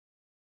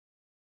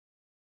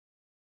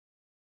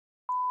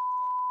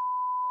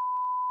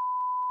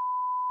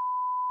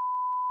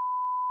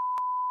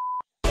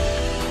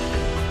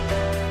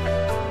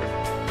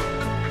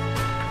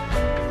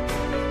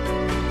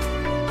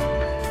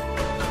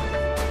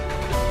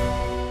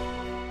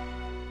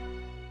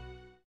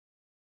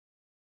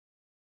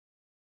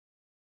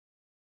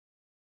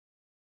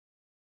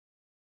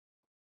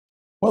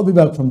We'll be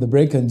back from the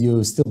break, and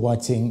you're still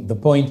watching The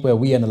Point, where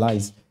we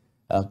analyze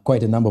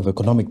quite a number of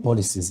economic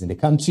policies in the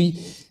country.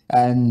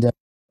 And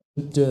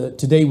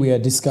today we are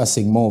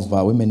discussing more of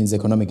women's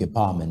economic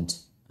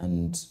empowerment,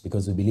 and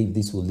because we believe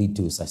this will lead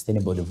to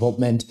sustainable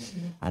development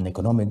and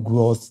economic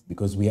growth,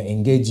 because we are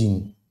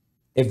engaging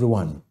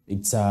everyone.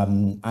 It's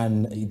an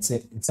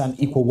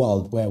equal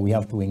world where we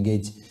have to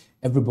engage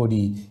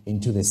everybody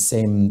into the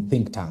same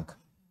think tank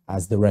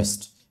as the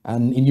rest.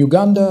 And in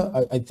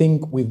Uganda, I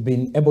think we've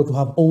been able to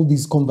have all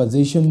these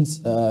conversations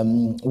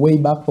way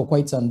back for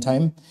quite some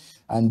time.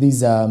 And these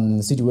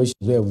situations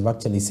where we've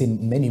actually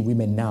seen many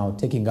women now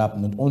taking up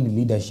not only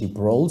leadership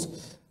roles,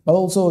 but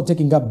also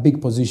taking up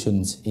big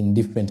positions in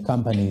different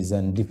companies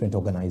and different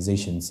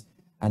organizations.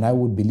 And I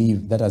would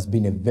believe that has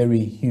been a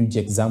very huge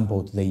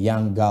example to the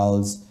young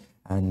girls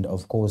and,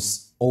 of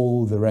course,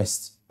 all the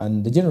rest.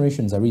 And the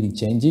generations are really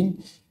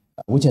changing,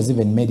 which has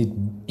even made it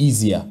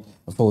easier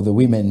for the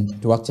women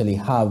to actually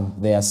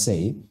have their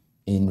say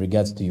in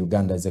regards to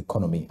Uganda's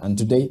economy. And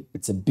today,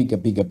 it's a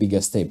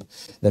bigger step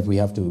that we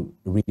have to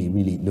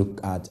really look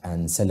at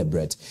and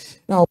celebrate.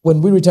 Now,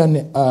 when we return,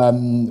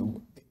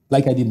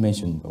 like I did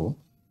mention, though,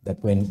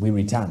 that when we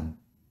return,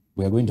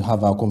 we are going to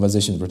have our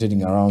conversations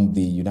rotating around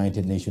the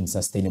United Nations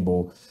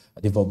Sustainable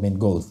Development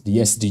Goals, the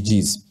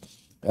SDGs.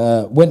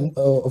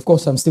 Of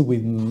course, I'm still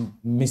with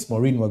Miss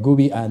Maureen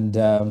Wagubi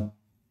and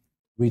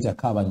Rita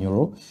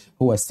Kabanyoro,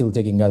 who are still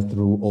taking us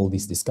through all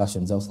these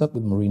discussions. I'll start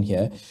with Maureen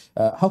here.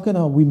 How can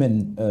our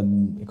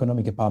women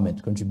economic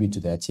empowerment contribute to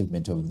the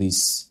achievement of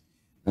this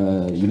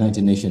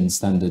United Nations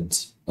standard,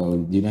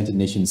 the United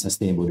Nations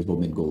Sustainable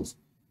Development Goals?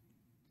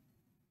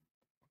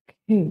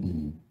 Okay.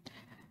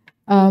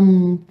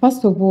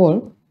 First of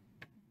all,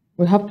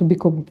 we have to be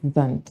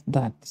cognizant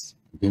that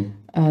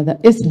the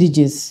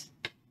SDGs,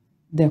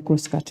 they're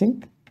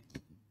cross-cutting.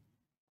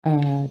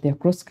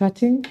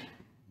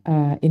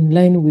 In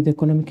line with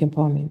economic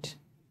empowerment,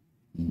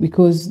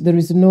 because there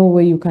is no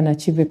way you can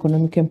achieve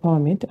economic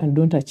empowerment and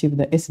don't achieve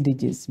the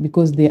SDGs,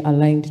 because they're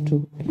aligned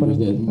to economic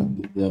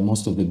empowerment. There are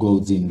most of the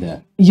goals in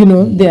there. You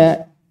know,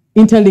 they're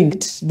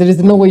interlinked. There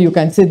is no way you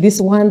can say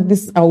this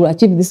I will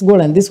achieve this goal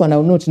and this one I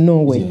will not.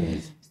 No way.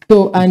 Yes.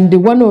 So, and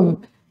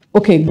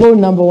goal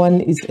number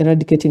one is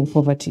eradicating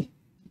poverty.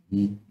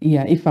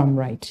 Yeah, if I'm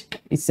right,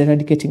 it's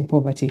eradicating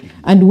poverty.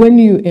 And when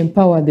you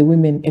empower the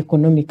women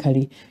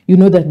economically, you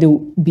know that they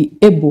will be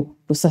able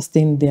to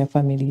sustain their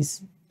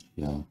families.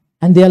 Yeah.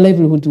 And their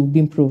livelihood will be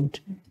improved,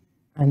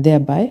 and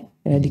thereby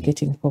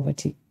eradicating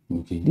poverty.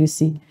 Okay. Do you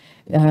see?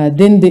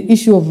 Then the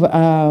issue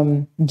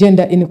of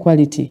gender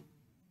inequality,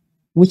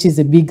 which is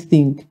a big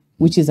thing,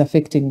 which is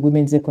affecting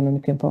women's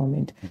economic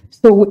empowerment.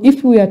 So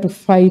if we are to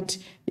fight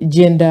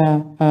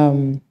gender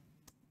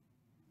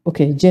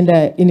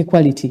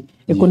inequality,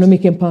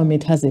 economic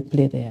empowerment has a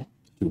play there.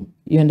 True.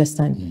 You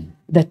understand?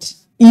 That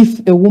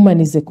if a woman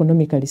is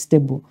economically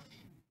stable,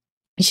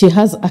 she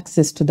has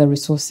access to the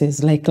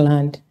resources like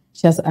land.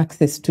 She has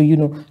access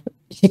to,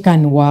 she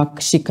can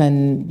work, she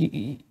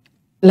can,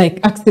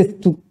 access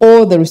to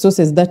all the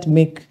resources that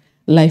make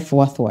life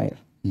worthwhile.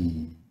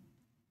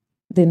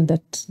 Then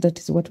that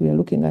is what we are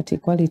looking at,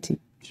 equality.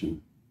 True.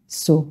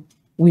 So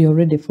we are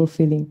already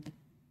fulfilling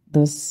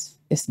those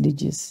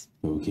SDGs.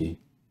 Okay.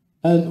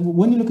 And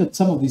when you look at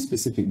some of these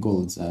specific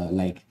goals,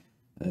 like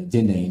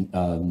gender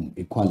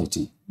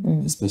equality,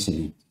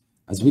 especially,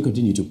 as we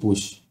continue to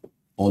push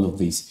all of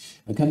these,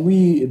 can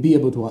we be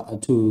able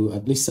to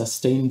at least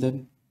sustain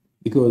them?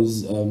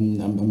 Because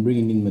I'm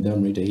bringing in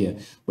Madame Rita here.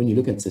 When you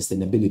look at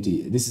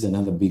sustainability, this is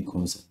another big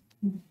concern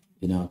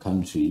in our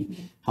country.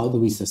 How do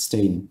we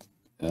sustain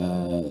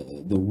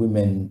the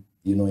women,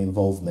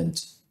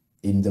 involvement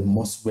in the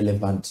most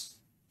relevant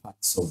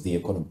parts of the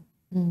economy?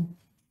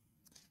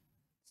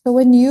 So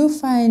when you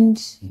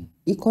find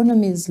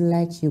economies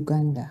like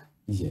Uganda,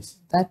 yes,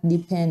 that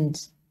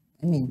depend,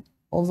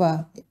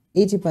 over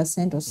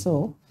 80% or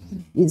so,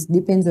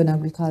 depends on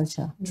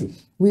agriculture. True.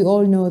 We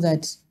all know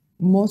that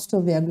most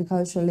of the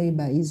agricultural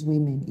labor is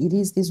women. It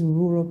is these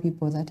rural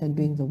people that are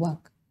doing the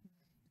work.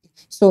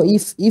 So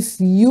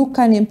if you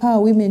can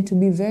empower women to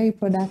be very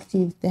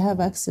productive, they have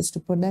access to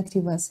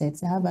productive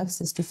assets, they have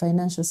access to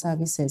financial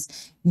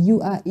services, you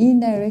are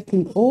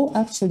indirectly or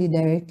actually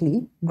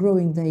directly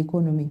growing the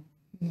economy.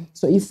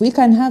 So if we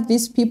can have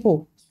these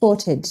people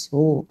sorted,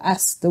 or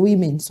us, the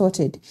women,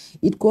 sorted,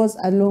 it goes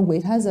a long way.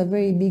 It has a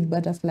very big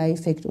butterfly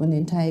effect on the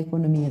entire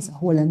economy as a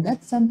whole. And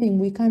that's something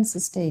we can't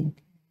sustain.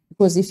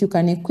 Because if you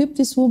can equip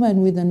this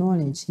woman with the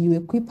knowledge, you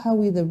equip her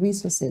with the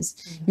resources,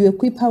 you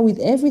equip her with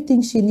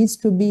everything she needs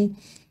to be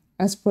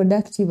as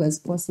productive as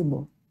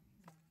possible.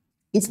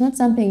 It's not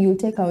something you'll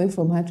take away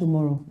from her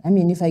tomorrow.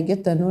 If I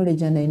get the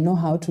knowledge and I know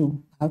how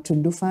to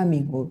do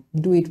farming or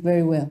do it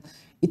very well,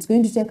 it's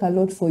going to take a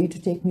lot for you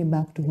to take me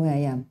back to where I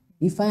am.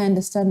 If I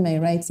understand my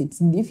rights, it's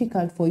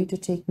difficult for you to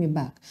take me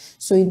back.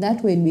 So in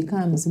that way, it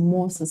becomes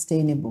more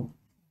sustainable.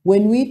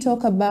 When we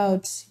talk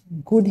about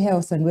good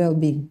health and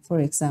well-being,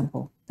 for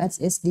example, that's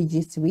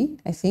SDG 3,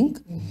 I think.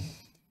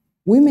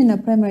 Women are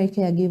primary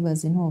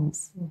caregivers in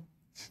homes.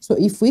 So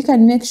if we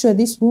can make sure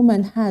this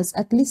woman has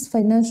at least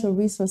financial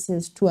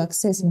resources to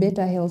access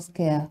better health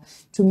care,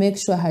 to make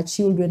sure her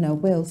children are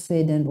well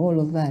fed and all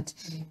of that,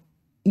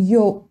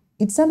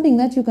 it's something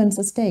that you can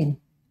sustain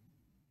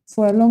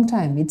for a long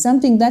time. It's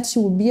something that she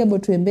will be able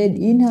to embed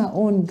in her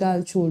own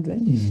girl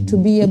children to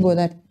be able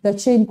that the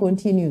chain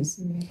continues.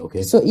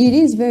 Okay. So it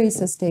is very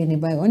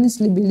sustainable. I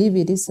honestly believe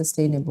it is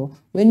sustainable.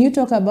 When you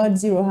talk about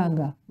zero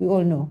hunger, we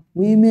all know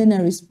women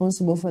are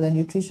responsible for the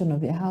nutrition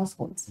of their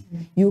households.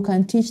 You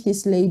can teach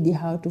this lady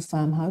how to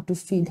farm, how to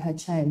feed her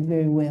child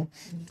very well,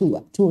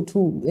 to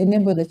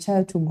enable the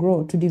child to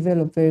grow, to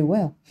develop very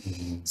well.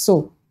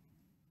 So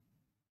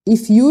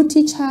if you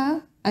teach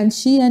her and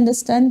she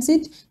understands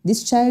it,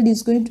 this child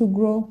is going to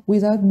grow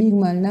without being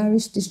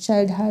malnourished. This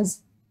child has,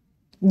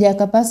 their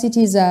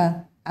capacities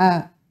are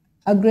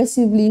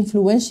aggressively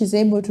influenced. She's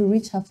able to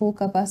reach her full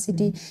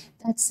capacity.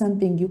 That's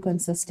something you can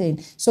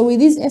sustain. So with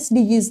these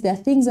SDGs, there are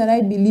things that I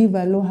believe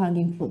are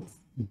low-hanging fruits.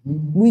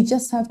 We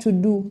just have to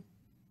do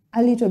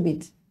a little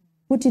bit,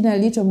 put in a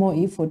little more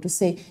effort to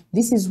say,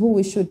 this is who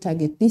we should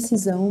target. This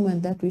is a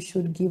woman that we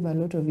should give a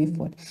lot of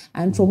effort.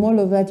 And from all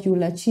of that,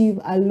 you'll achieve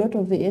a lot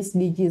of the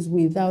SDGs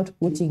without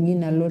putting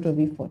in a lot of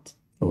effort.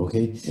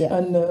 Okay. Yeah.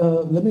 And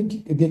let me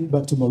get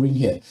back to Maureen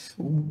here.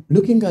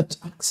 Looking at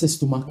access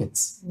to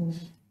markets,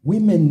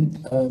 women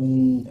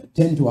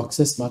tend to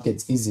access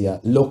markets easier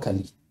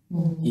locally,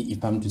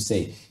 if I'm to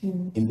say,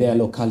 in their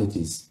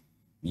localities.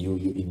 You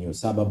in your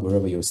suburb,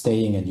 wherever you're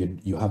staying, and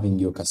you're having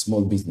your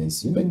small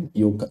business,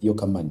 your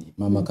kamani,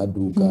 mama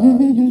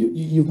kaduka,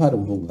 you've heard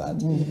of all that.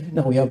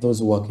 Now we have those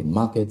who work in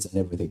markets and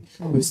everything.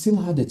 We've still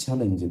had a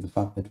challenge in the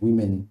fact that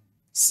women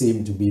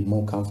seem to be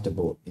more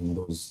comfortable in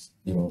those,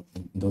 in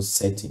those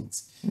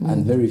settings,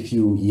 and very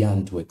few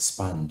yearn to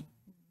expand.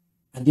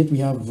 And yet we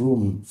have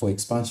room for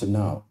expansion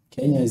now.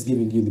 Kenya is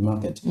giving you the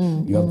market.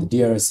 You have the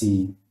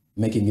DRC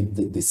making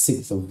it the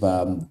sixth of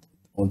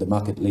on the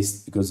market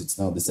list, because it's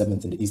now the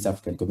 7th in the East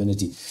African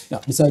community. Now,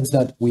 besides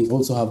that, we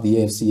also have the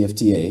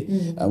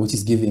AFCFTA, which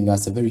is giving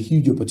us a very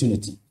huge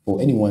opportunity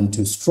for anyone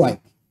to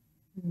strike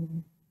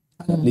and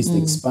at least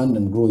expand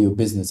and grow your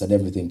business and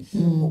everything.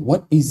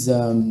 What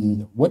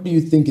do you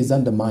think is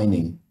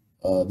undermining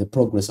the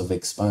progress of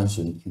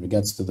expansion in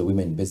regards to the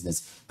women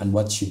business, and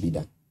what should be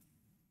done?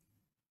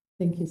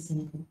 Thank you,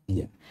 Senator.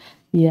 Yeah.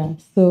 Yeah.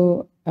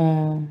 So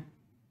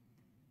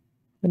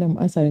when I'm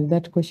answering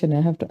that question, I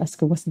have to ask,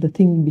 what's the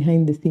thing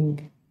behind the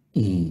thing?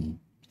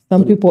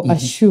 Some people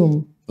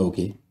assume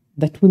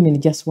that women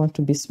just want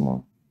to be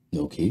small.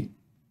 Okay.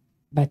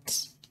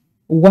 But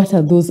what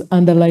are those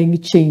underlying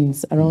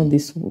chains around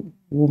this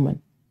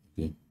woman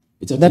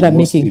It's that are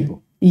making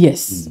people.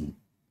 Yes.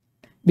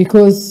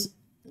 Because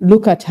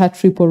look at her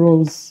triple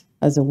roles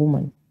as a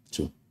woman.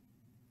 True.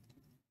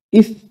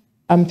 If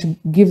I'm to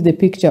give the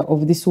picture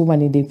of this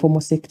woman in the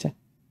informal sector,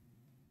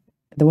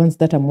 the ones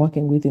that I'm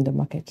working with in the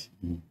market,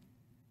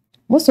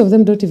 most of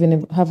them don't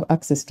even have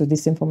access to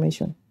this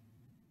information.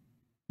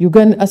 You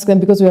can ask them,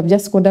 because we have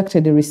just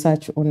conducted a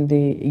research on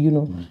the,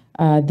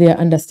 their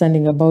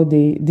understanding about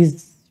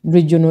these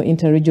regional,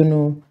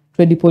 interregional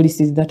trade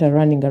policies that are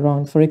running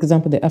around. For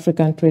example, the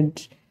African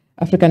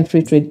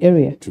Free Trade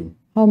Area. True.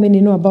 How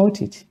many know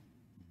about it?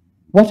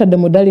 What are the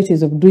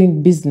modalities of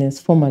doing business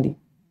formally?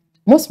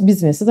 Most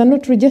businesses are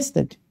not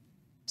registered.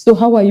 So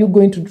how are you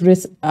going to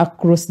dress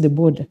across the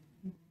border?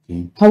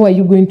 How are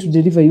you going to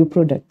deliver your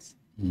products?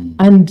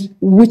 And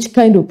which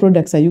kind of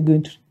products are you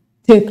going to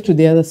take to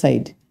the other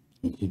side?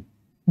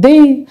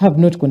 They have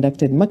not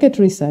conducted market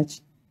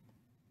research,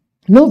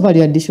 no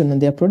value addition on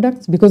their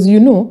products, because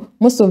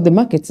most of the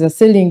markets are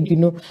selling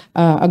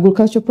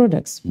agricultural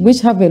products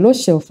which have a low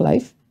shelf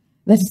life.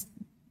 That's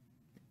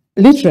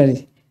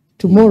literally,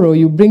 tomorrow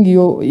you bring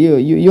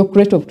your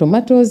crate of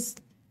tomatoes,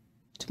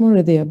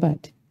 tomorrow they are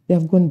bad, they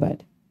have gone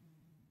bad.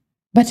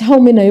 But how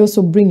many are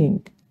also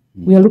bringing?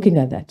 We are looking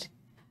at that.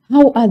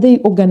 How are they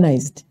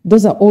organized?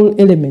 Those are all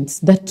elements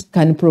that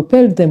can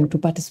propel them to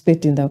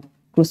participate in the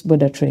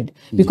cross-border trade.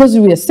 Because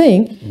we are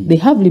saying they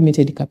have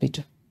limited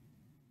capital.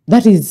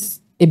 That is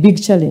a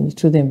big challenge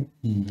to them.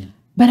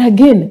 But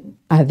again,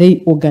 are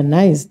they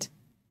organized?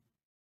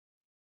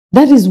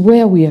 That is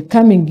where we are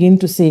coming in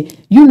to say,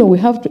 we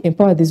have to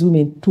empower these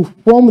women to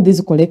form these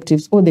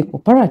collectives or the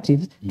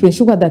cooperatives to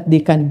ensure that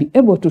they can be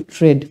able to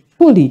trade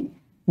fully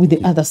with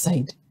the other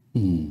side.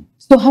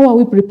 So how are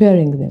we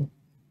preparing them?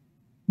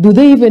 Do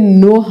they even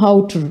know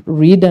how to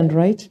read and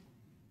write?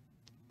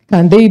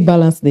 Can they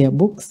balance their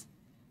books?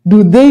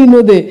 Do they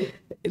know the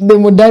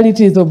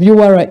modalities of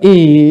URA,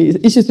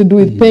 issues to do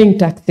with paying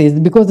taxes?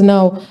 Because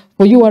now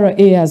for URA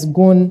has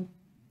gone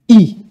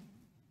E.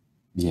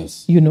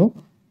 Yes.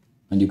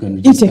 And you can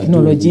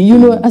e-technology,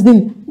 as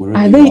in,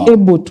 are they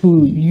able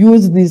to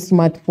use these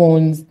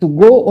smartphones to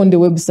go on the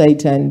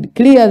website and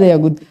clear their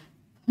goods?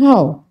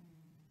 How?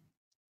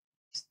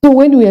 So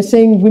when we are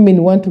saying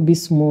women want to be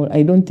small,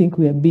 I don't think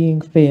we are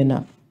being fair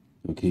enough.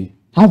 Okay.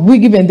 Have we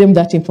given them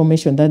that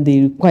information that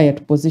they require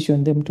to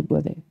position them to go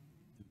there?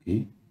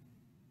 Okay.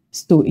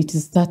 So it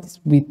starts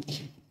with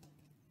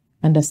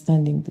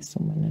understanding this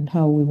woman and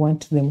how we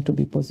want them to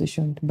be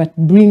positioned. But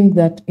bring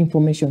that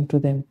information to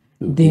them,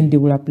 then they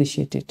will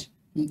appreciate it.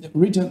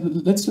 Rita,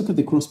 let's look at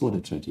the cross-border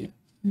trade here.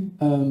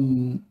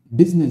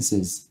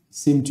 Businesses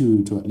seem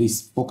to at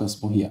least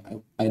focus more here.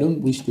 I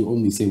don't wish to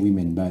only say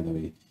women, by the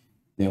way.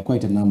 There are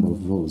quite a number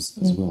of roles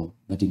as well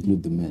that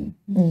include the men.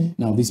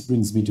 Now, this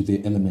brings me to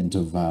the element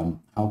of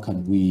how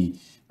can we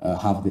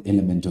have the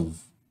element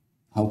of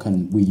how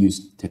can we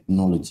use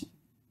technology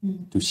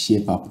to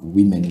shape up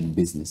women in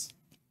business?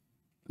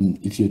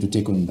 If you're to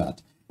take on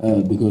that.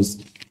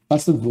 Because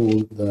first of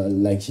all,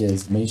 like she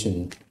has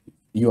mentioned,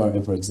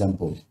 URA, for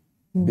example,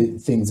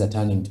 things are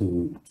turning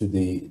to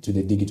the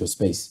digital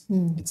space.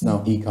 It's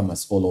now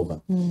e-commerce all over.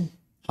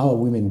 How are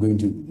women going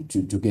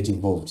to get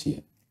involved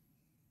here?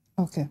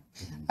 Okay.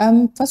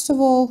 First of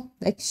all,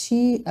 like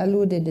she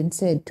alluded and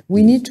said,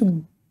 we need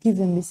to give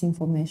them this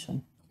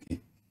information. Okay.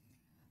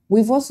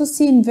 We've also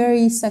seen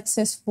very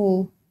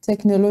successful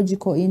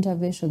technological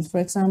interventions. For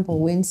example,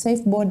 when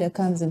Safe Border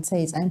comes and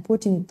says, I'm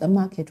putting the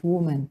market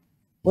woman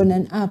on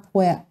an app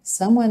where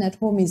someone at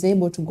home is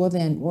able to go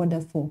there and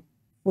order for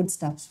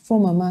foodstuffs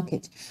from a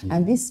market.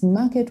 And this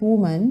market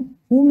woman,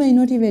 who may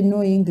not even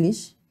know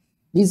English,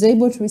 is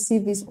able to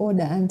receive this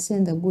order and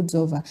send the goods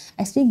over.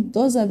 I think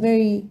those are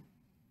very,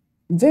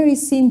 very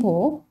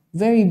simple,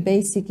 very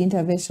basic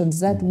interventions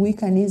that we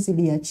can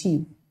easily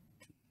achieve.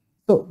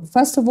 So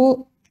first of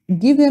all,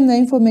 give them the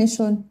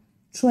information,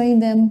 train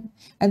them,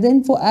 and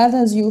then for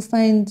others, you'll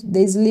find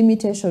there's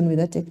limitation with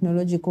the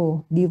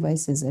technological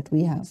devices that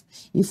we have.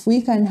 If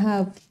we can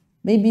have,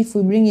 maybe if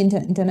we bring in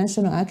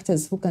international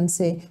actors who can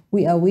say,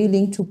 we are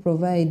willing to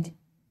provide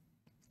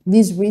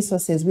these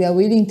resources, we are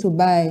willing to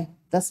buy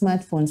the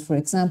smartphones, for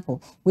example,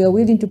 we are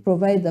willing to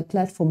provide the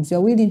platforms, we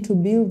are willing to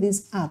build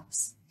these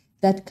apps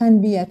that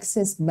can be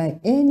accessed by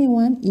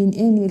anyone in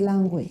any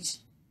language.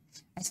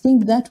 I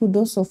think that would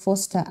also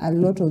foster a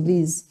lot of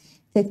these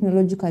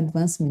technological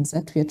advancements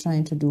that we are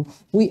trying to do.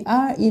 We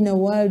are in a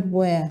world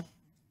where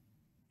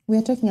we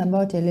are talking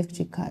about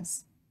electric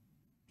cars.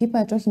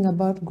 People are talking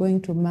about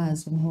going to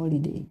Mars on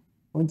holiday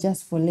or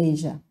just for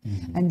leisure.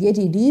 And yet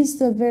it is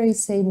the very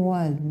same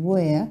world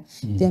where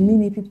there are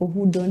many people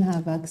who don't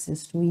have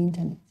access to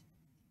internet.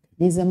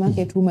 There's a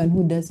market woman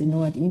who doesn't know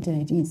what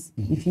internet is.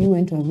 If you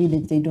went to a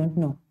village, they don't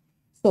know.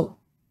 So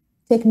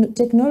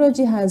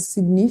technology has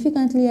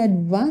significantly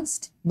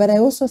advanced, but I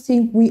also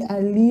think we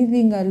are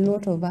leaving a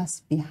lot of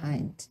us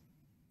behind.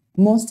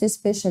 Most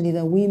especially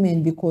the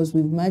women, because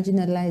we've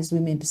marginalized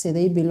women to say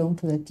they belong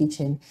to the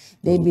kitchen,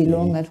 they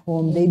belong at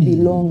home, they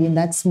belong in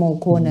that small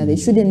corner, they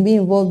shouldn't be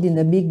involved in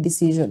the big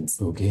decisions.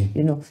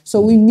 You know,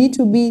 so we need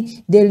to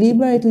be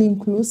deliberately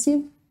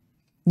inclusive,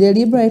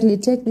 deliberately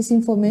take this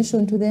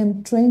information to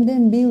them, train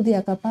them, build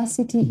their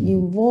capacity,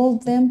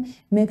 involve them,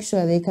 make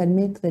sure they can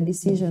make the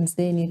decisions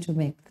they need to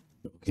make.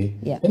 Okay.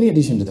 Yeah. Any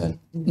addition to that?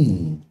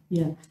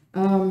 Yeah.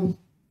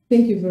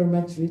 Thank you very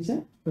much,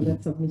 Rita, for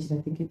that submission.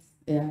 I think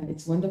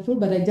it's wonderful.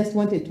 But I just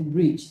wanted to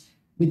bridge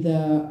with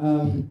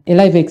a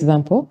live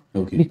example,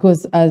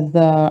 because as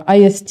the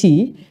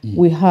IST,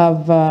 we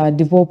have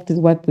developed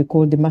what we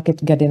call the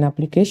Market Garden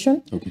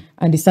application,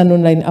 and it's an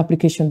online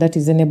application that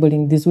is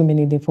enabling these women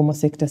in the informal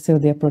sector sell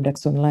their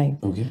products online.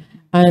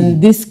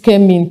 And this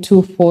came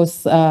into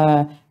force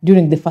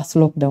during the first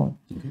lockdown.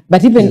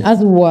 But even as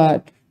we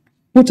were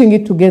putting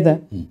it together,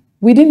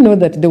 we didn't know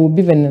that there would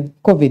be even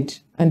COVID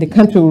and the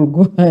country will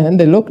go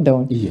under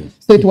lockdown.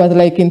 So it was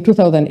like in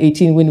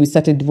 2018 when we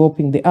started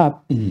developing the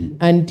app.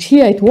 And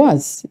here it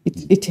was.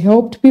 It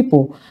helped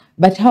people.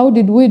 But how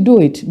did we do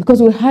it?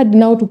 Because we had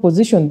now to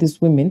position these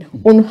women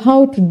on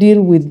how to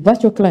deal with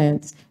virtual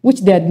clients,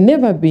 which they had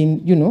never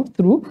been,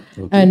 through.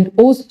 And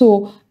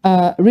also,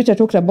 Rita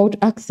talked about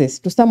access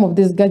to some of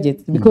these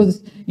gadgets,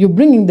 because you're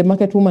bringing the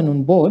market woman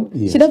on board.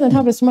 She doesn't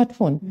have a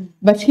smartphone,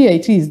 but here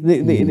it is,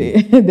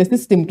 the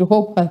system to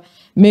help her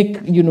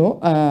make,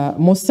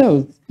 more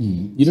sales.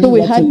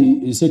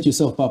 You set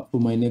yourself up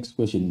for my next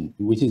question,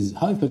 which is,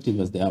 how effective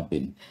has the app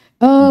been?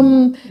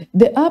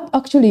 The app,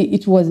 actually,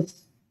 it was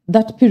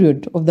that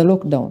period of the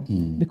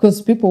lockdown,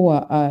 because people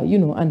were,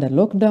 under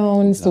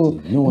lockdown, so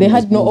they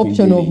had no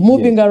option of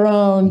moving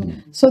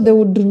around, so they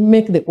would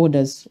make the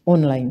orders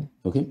online.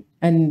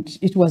 And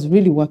it was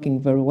really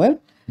working very well.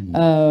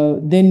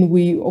 Then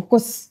we, of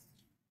course,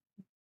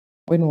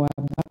 when we were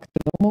back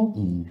to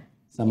normal,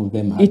 some of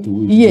them had to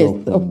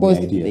withdraw from of course,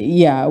 the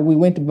idea. we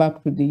went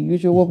back to the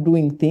usual way of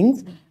doing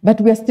things,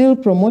 but we are still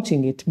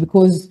promoting it,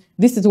 because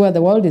this is where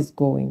the world is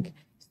going.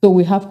 So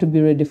we have to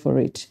be ready for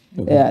it.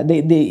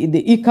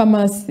 The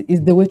e-commerce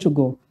is the way to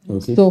go.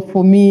 So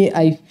for me,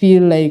 I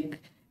feel like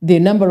the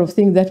number of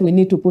things that we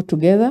need to put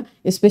together,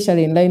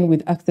 especially in line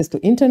with access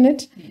to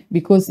internet,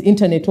 because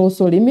internet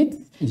also limits.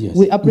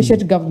 We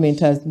appreciate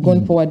government has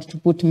gone forward to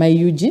put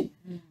MyUG,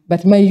 but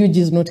MyUG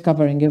is not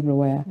covering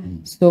everywhere.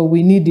 So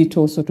we need it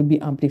also to be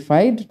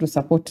amplified to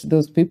support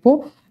those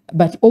people,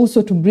 but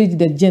also to bridge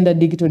the gender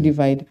digital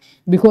divide,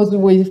 because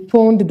we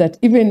found that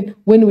even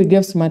when we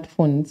gave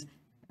smartphones,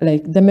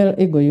 like the male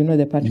ego,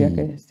 the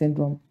patriarchal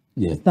syndrome,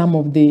 some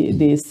of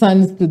the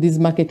sons to these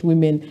market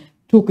women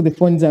took the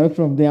phones away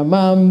from their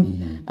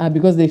mom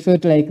because they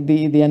felt like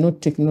they are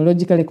not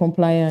technologically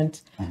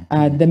compliant.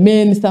 The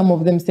men, some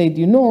of them said,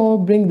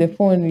 bring the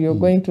phone, you're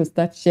going to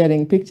start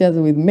sharing pictures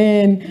with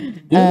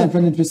men. The other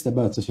fun interest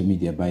about social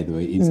media, by the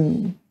way, is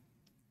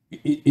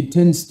it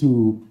tends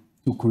to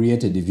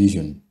create a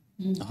division.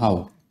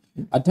 How?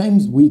 At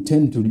times, we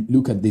tend to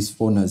look at this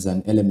phone as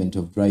an element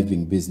of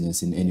driving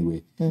business in any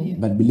way.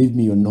 But believe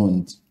me or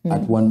not,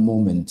 at one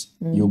moment,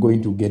 you're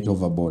going to get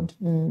overboard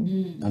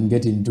and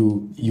get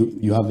into,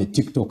 you have a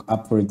TikTok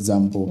app, for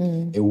example,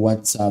 a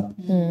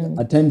WhatsApp.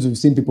 At times, we've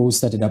seen people who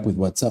started up with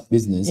WhatsApp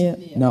business.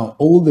 Now,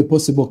 all the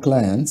possible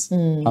clients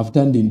have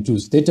turned into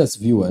status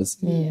viewers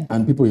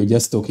and people you're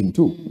just talking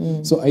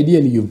to. So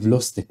ideally, you've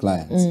lost the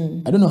clients.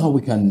 I don't know how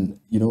we can,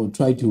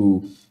 try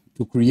to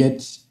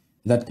create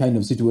that kind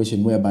of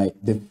situation whereby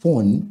the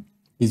phone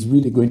is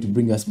really going to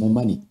bring us more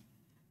money.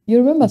 You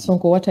remember,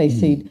 Sonko, what I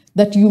said,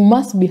 that you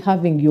must be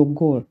having your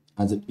goal.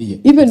 Even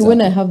exactly.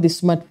 when I have the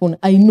smartphone,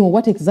 I know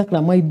what exactly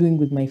am I doing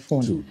with my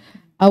phone. True.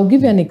 I'll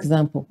give you an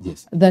example.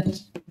 Yes. That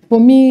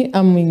for me,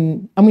 I'm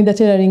in the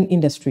tailoring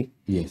industry.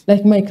 Yes.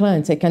 Like my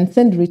clients, I can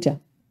send Rita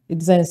a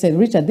design and say,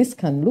 Rita, this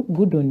can look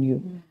good on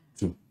you.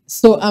 True.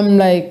 So I'm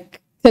like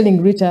telling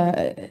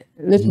Rita,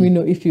 let me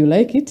know if you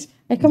like it.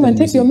 I come and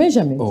take your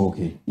measurements. Oh,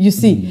 okay. You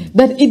see,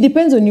 that it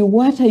depends on you.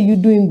 What are you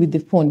doing with the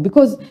phone?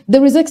 Because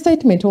there is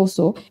excitement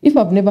also. If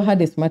I've never had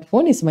a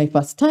smartphone, it's my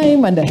first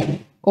time. And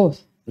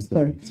sorry.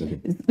 It's okay.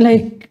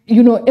 Like,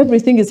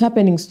 everything is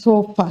happening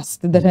so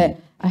fast that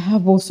I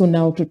have also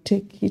now to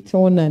take it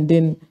on. And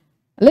then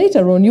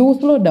later on, you will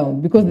slow down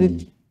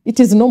because it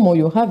is normal.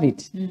 You have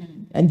it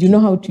and you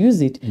know how to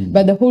use it.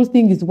 But the whole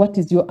thing is, what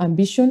is your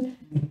ambition?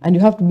 And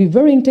you have to be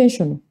very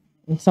intentional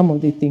in some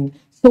of the things.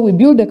 So we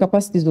build the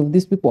capacities of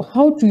these people,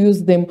 how to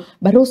use them,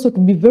 but also to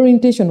be very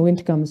intentional when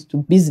it comes to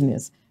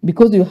business,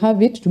 because you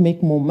have it to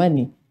make more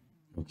money.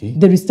 Okay.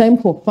 There is time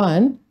for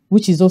fun,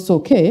 which is also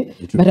okay.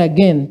 But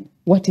again,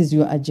 what is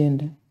your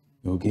agenda?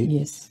 Okay.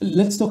 Yes.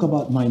 Let's talk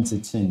about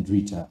mindset, and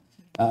Rita.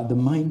 The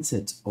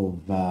mindset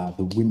of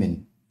the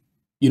women.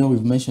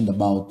 We've mentioned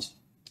about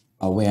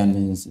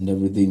awareness and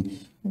everything.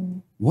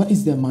 What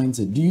is their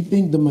mindset? Do you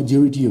think the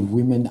majority of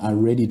women are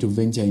ready to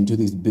venture into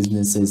these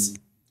businesses?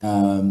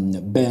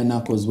 Bare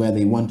knuckles, where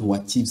they want to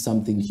achieve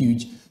something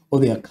huge, or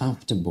they are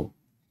comfortable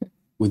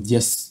with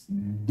just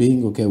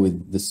being okay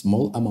with the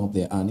small amount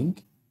they're earning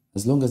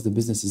as long as the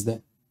business is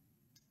there?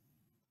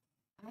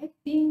 I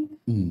think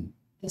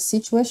the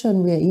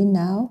situation we're in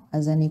now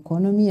as an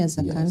economy, as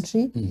a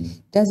country,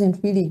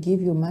 doesn't really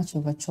give you much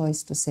of a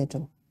choice to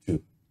settle.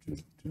 True.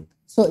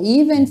 So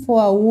even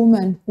for a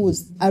woman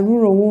who's a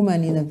rural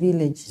woman in a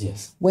village,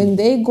 when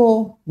they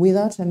go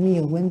without a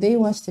meal, when they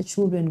watch the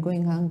children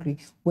going hungry,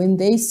 when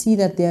they see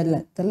that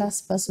they're the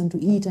last person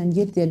to eat and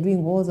yet they're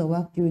doing all the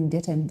work during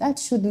daytime, that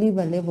should leave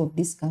a level of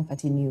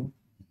discomfort in you.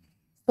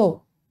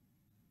 So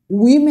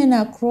women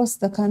across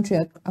the country,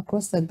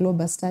 across the globe,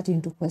 are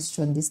starting to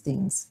question these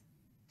things.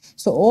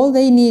 So all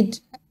they need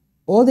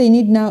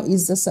now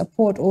is the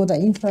support or the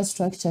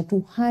infrastructure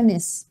to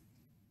harness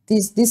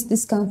this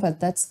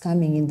discomfort that's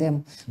coming in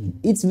them.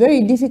 It's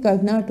very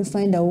difficult now to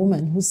find a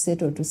woman who's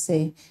settled to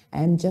say,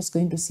 I'm just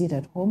going to sit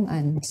at home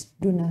and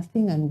do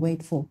nothing and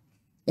wait for.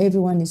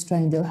 Everyone is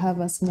trying. They'll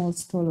have a small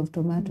stall of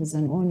tomatoes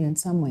and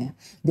onions somewhere.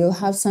 They'll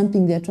have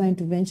something they're trying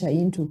to venture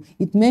into.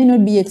 It may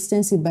not be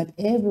extensive, but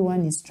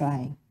everyone is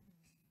trying.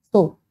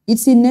 So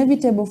it's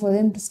inevitable for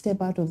them to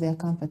step out of their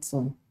comfort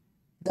zone.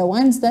 The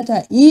ones that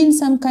are in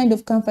some kind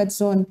of comfort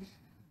zone,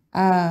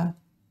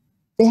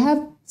 they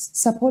have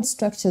support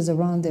structures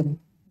around them.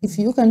 If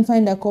you can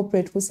find a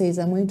corporate who says,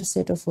 I'm going to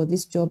settle for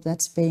this job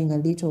that's paying a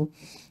little,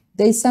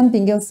 there's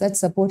something else that's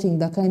supporting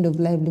the kind of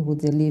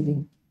livelihood they're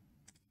living.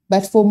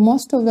 But for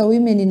most of the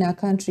women in our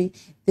country,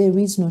 there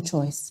is no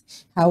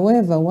choice.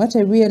 However, what I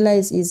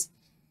realize is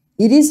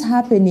it is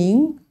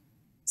happening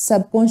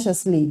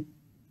subconsciously.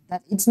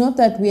 That it's not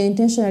that we are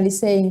intentionally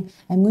saying,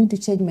 I'm going to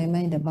change my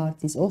mind about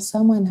this, or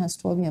someone has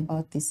told me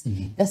about this.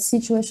 The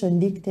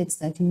situation dictates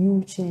that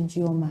you change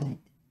your mind.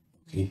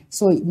 Okay.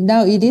 So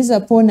now it is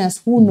upon us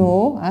who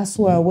know, us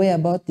who are aware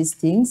about these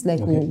things, like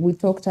we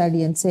talked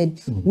earlier and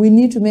said, we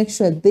need to make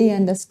sure they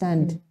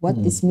understand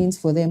what this means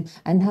for them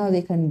and how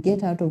they can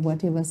get out of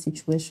whatever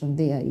situation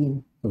they are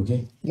in.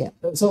 Okay. Yeah.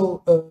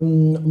 So,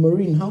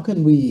 Maureen, how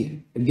can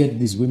we get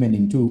these women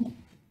into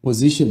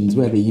positions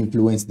where they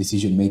influence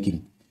decision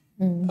making?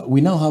 We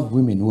now have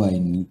women who are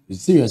in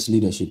serious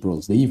leadership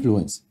roles. They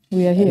influence.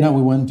 We are here. Now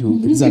we want to,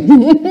 exactly,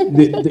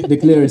 the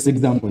clearest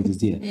example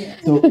is here.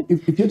 So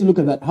if you have to look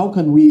at that, how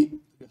can we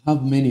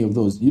have many of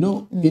those?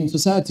 In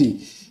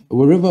society,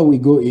 wherever we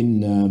go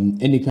in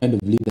any kind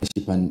of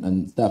leadership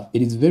and stuff,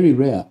 it is very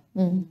rare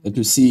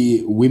to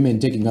see women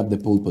taking up the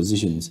pole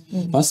positions.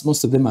 First,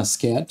 most of them are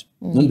scared,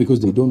 not because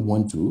they don't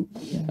want to,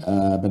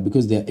 but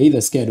because they're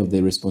either scared of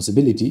their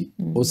responsibility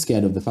or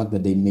scared of the fact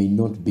that they may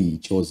not be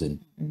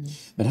chosen.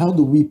 But how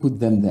do we put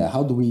them there?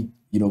 How do we,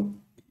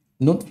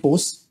 not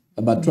force,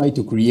 but try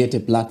to create a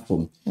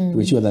platform to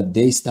ensure that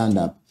they stand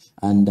up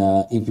and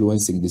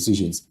influencing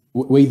decisions,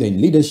 whether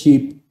in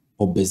leadership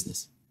or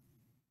business?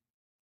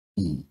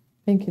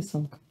 Thank you,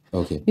 Sonk.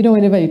 Okay. You know,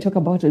 whenever you talk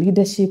about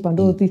leadership and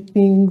all these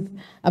things,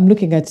 I'm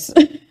looking at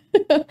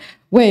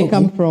where I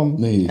come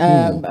from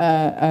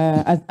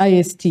as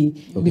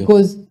IST,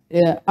 because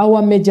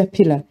our major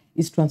pillar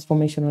is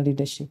transformational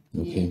leadership.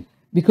 Okay.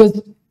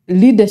 Because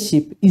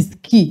leadership is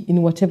key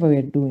in whatever we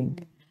are doing.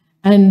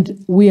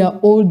 And we are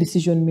all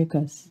decision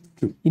makers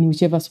in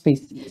whichever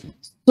space.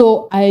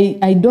 So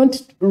I don't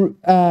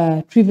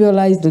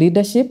trivialize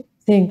leadership,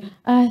 saying,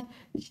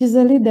 she's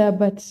a leader,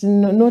 but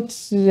not.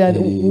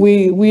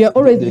 We are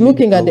always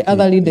looking at the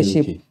other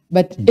leadership,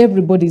 but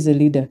everybody is a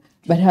leader.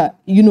 But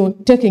you know,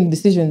 taking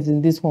decisions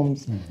in these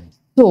homes.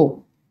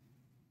 So,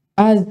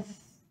 as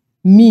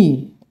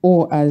me,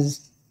 or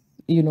as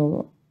you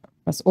know,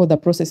 as all the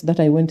process that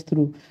I went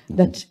through,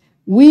 that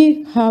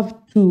we have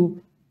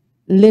to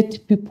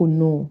let people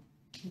know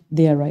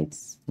their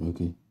rights.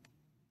 Okay.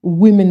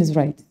 Women's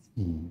rights.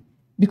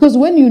 Because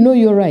when you know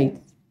your rights,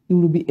 you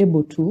will be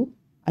able to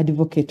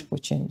advocate for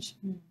change.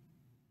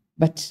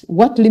 But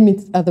what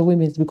limits other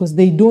women is because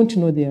they don't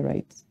know their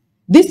rights.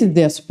 This is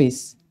their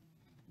space.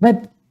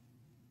 But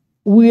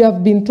we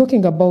have been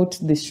talking about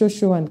the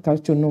social and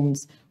cultural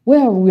norms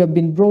where we have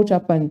been brought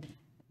up, and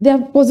they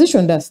have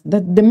positioned us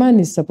that the man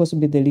is supposed to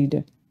be the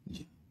leader.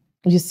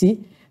 You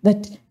see,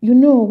 that, you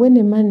know, when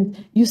a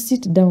man, you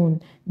sit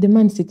down, the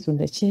man sits on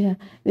the chair.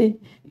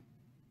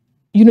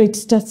 You know, it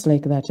starts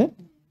like that.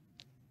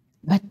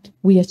 But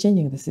we are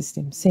changing the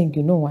system, saying,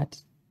 you know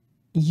what,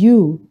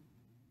 you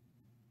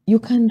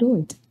can do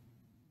it.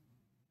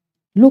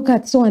 Look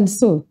at so and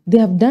so, they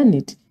have done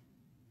it.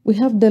 We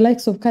have the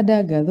likes of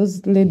Kadaga,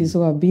 those ladies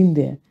who have been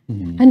there.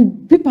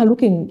 And people are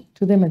looking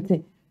to them and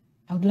say,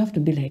 I would love to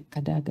be like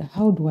Kadaga.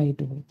 How do I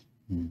do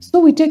it? So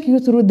we take you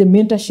through the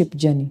mentorship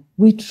journey.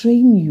 We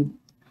train you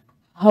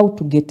how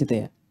to get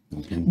there.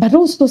 But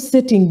also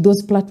setting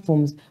those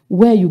platforms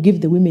where you give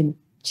the women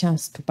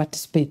chance to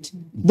participate.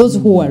 Those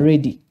who are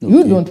ready.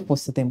 You don't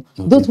force them.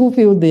 Those who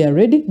feel they are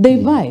ready,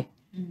 they vie.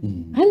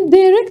 And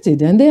they're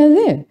erected and they are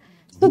there.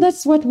 So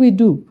that's what we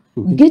do.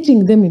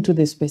 Getting them into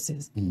the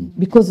spaces.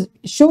 Because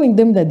showing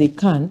them that they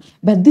can,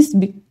 but this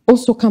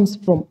also comes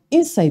from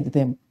inside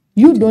them.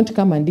 You don't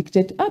come and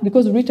dictate,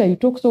 because Rita, you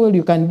talk so well,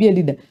 you can be a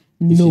leader.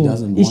 No.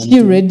 Is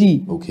she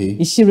ready?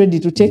 Is she ready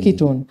to take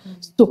it on?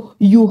 So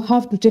you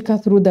have to take her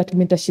through that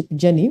mentorship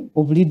journey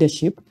of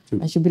leadership,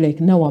 and she'll be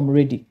like, now I'm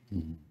ready.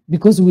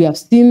 Because we have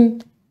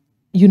seen,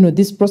 you know,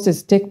 this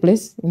process take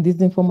place in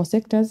these informal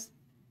sectors,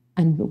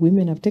 and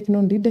women have taken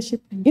on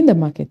leadership in the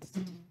markets.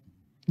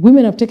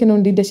 Women have taken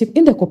on leadership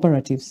in the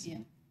cooperatives.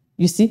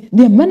 You see,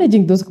 they're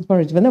managing those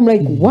cooperatives. And I'm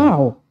like,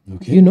 wow,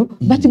 you know.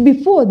 But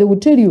before, they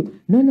would tell you,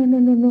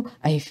 no,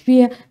 I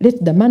fear,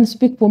 let the man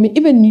speak for me.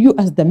 Even you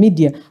as the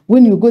media,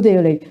 when you go there,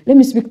 you're like, let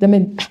me speak to the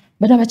man.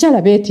 But I'm a child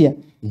of here.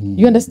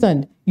 You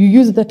understand? You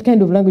use that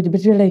kind of language,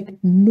 but you're like,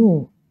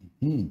 no.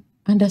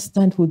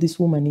 Understand who this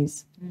woman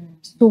is.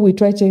 So we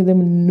try to tell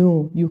them,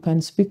 no, you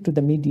can speak to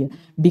the media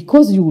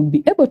because you will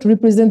be able to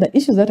represent the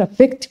issues that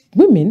affect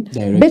women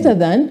better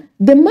than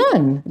the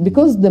man,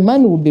 because the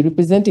man will be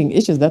representing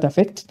issues that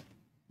affect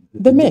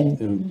the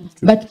men.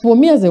 But for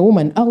me as a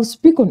woman, I will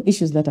speak on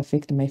issues that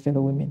affect my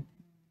fellow women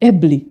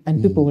ably,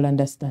 and people will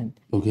understand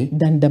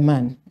than the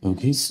man.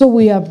 So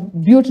we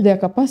have built their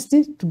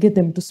capacity to get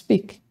them to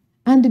speak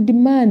and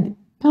demand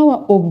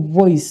power of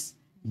voice.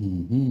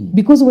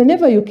 Because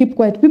whenever you keep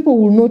quiet, people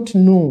will not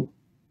know.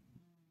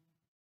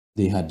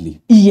 They hardly.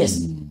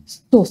 Yes.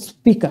 So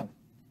speak up.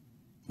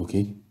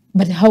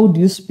 But how do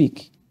you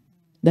speak?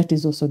 That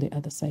is also the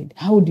other side.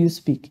 How do you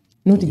speak?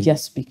 Not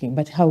just speaking,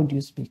 but how do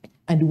you speak?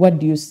 And what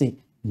do you say?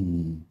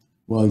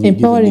 Well,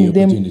 empowering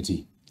them,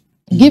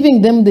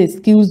 giving them the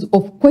skills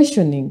of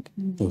questioning.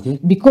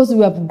 Because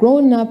we have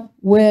grown up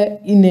where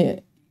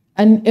in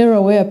an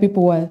era where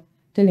people were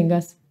telling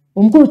us,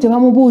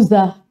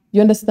 you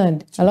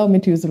understand? Allow me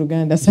to use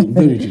Luganda.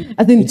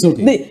 I think it's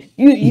okay.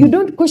 You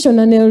don't question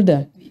an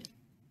elder.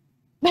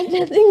 But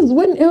there are things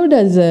when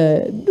elders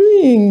are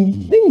doing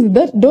things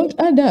that don't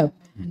add up.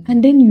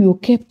 And then you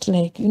kept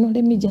like, you know,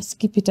 let me just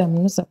keep it. I'm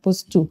not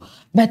supposed to.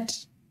 But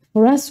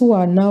for us who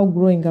are now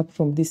growing up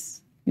from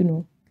this, you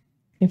know,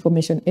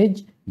 information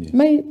age,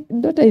 my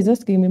daughter is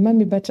asking me,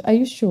 Mommy, but are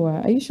you sure?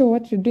 Are you sure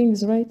what you're doing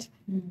is right?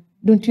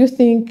 Don't you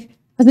think?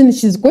 And then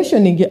she's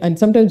questioning it. And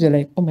sometimes you're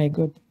like, oh my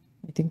God,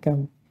 I think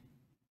I'm.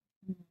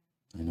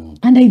 I know.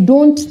 And I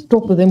don't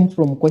stop them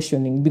from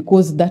questioning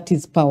because that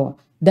is power.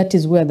 That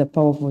is where the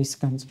power voice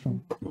comes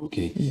from.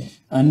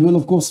 And well,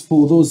 of course,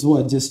 for those who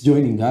are just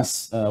joining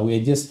us,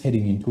 we're just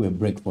heading into a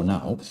break for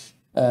now.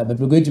 But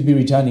we're going to be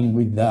returning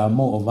with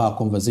more of our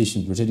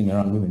conversations rotating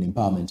around women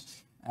empowerment.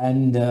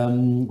 And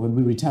when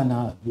we return,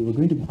 we're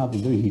going to have a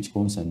very huge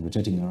concern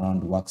rotating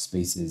around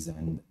workspaces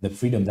and the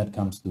freedom that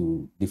comes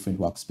to different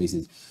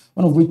workspaces,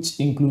 one of which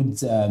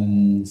includes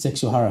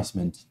sexual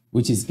harassment,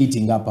 which is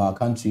eating up our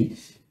country.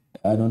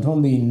 Not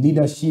only in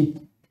leadership,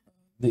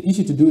 the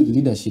issue to do with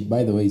leadership,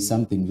 by the way, is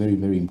something very,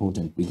 very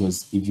important,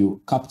 because if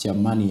you capture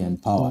money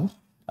and power,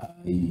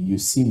 you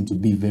seem to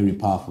be very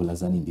powerful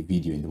as an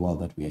individual in the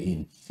world that we are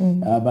in.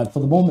 But for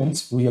the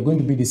moment, we are going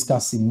to be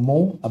discussing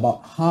more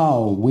about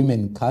how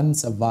women can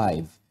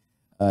survive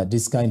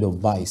this kind of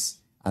vice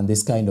and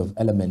this kind of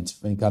element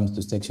when it comes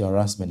to sexual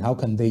harassment. How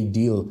can they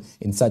deal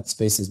in such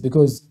spaces?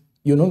 Because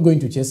you're not going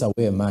to chase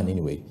away a man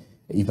anyway.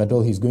 If at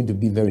all, he's going to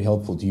be very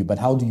helpful to you. But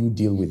how do you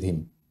deal with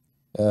him?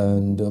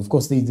 And of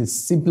course, there's a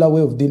simpler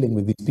way of dealing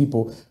with these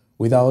people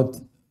without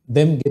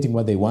them getting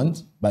what they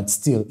want, but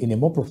still in a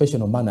more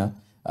professional manner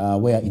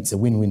where it's a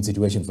win-win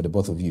situation for the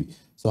both of you.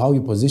 So how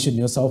you position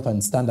yourself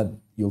and stand at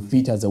your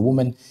feet as a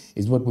woman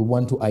is what we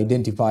want to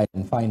identify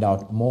and find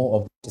out more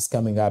of what is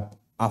coming up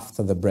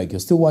after the break. You're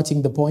still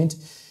watching The Point.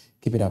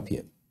 Keep it up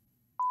here.